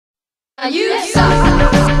You suck.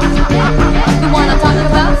 You wanna talk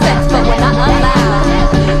about sex, but we're not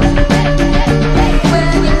allowed.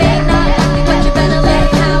 Well, you may not like me, but you better let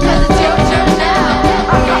it out, 'cause it's your turn now.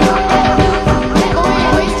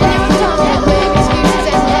 Wasting your time with excuses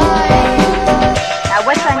and lies. Now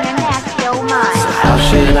what's on your nasty old mind? So how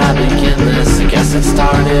should I begin this? I guess it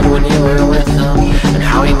started when you were with him, and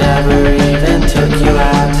how he never even took you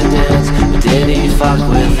out to dance. But did he fuck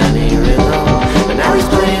with any rhythm? But now he's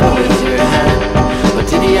playing with your head. But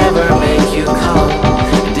did he ever make you come?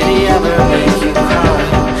 And did he ever make you cry?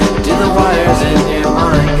 Do the wires in your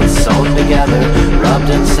mind get sewn together, rubbed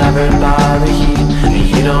and severed by the heat? And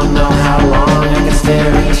you don't know how long I can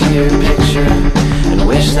stare into your picture and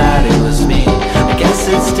wish that it was me. I guess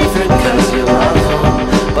it's different 'cause you love him,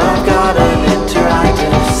 but I've got an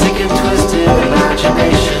interactive, sick and twisted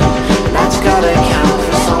imagination, and that's gotta count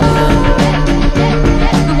for something.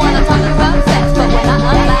 You wanna talk about sex, but we're not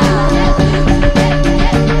allowed.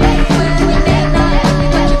 Well, you may not like me,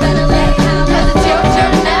 but you better let it out, 'cause it's your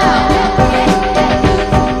turn now.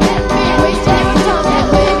 Wasting your time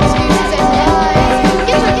with excuses and lies.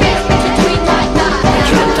 Get your face between my thighs.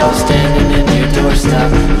 Dreamt I was standing in your doorstep,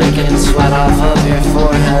 licking sweat off of your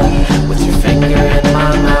forehead, with your finger in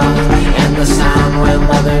my mouth, and the sound when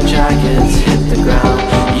leather jackets hit the ground.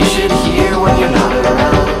 You should hear when you're not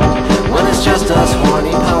around, when it's just us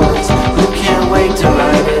horny poets who can't wait to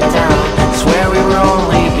write it down. Swear we were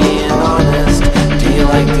only being honest. Do you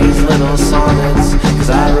like these little sonnets? 'Cause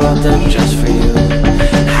I wrote them just for you.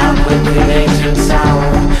 How quickly they turn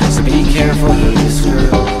sour, so be careful who you screw.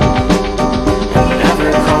 And never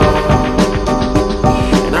call.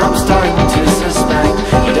 And I'm starting to suspect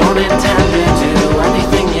you don't intend to do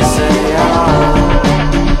anything you say at all.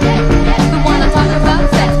 You wanna talk about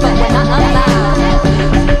sex, but we're not allowed.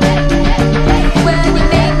 Well, you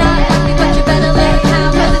may not like me, but you better let it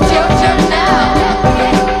out, 'cause it's your turn now.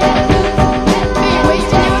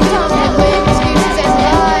 Wasting your time with excuses and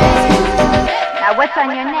lies. Now what's on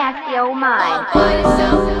your nasty old mind? By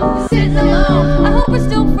yourself, sitting alone. I hope we're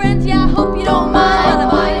still friends, yeah, I hope you don't mind.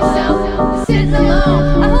 By yourself, sitting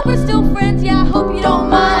alone. I hope we're still friends, yeah, I hope you don't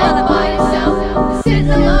mind. By yourself,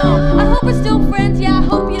 sitting alone. I hope we're still friends, yeah, I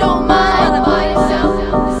hope you don't mind. By yourself,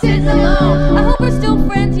 sitting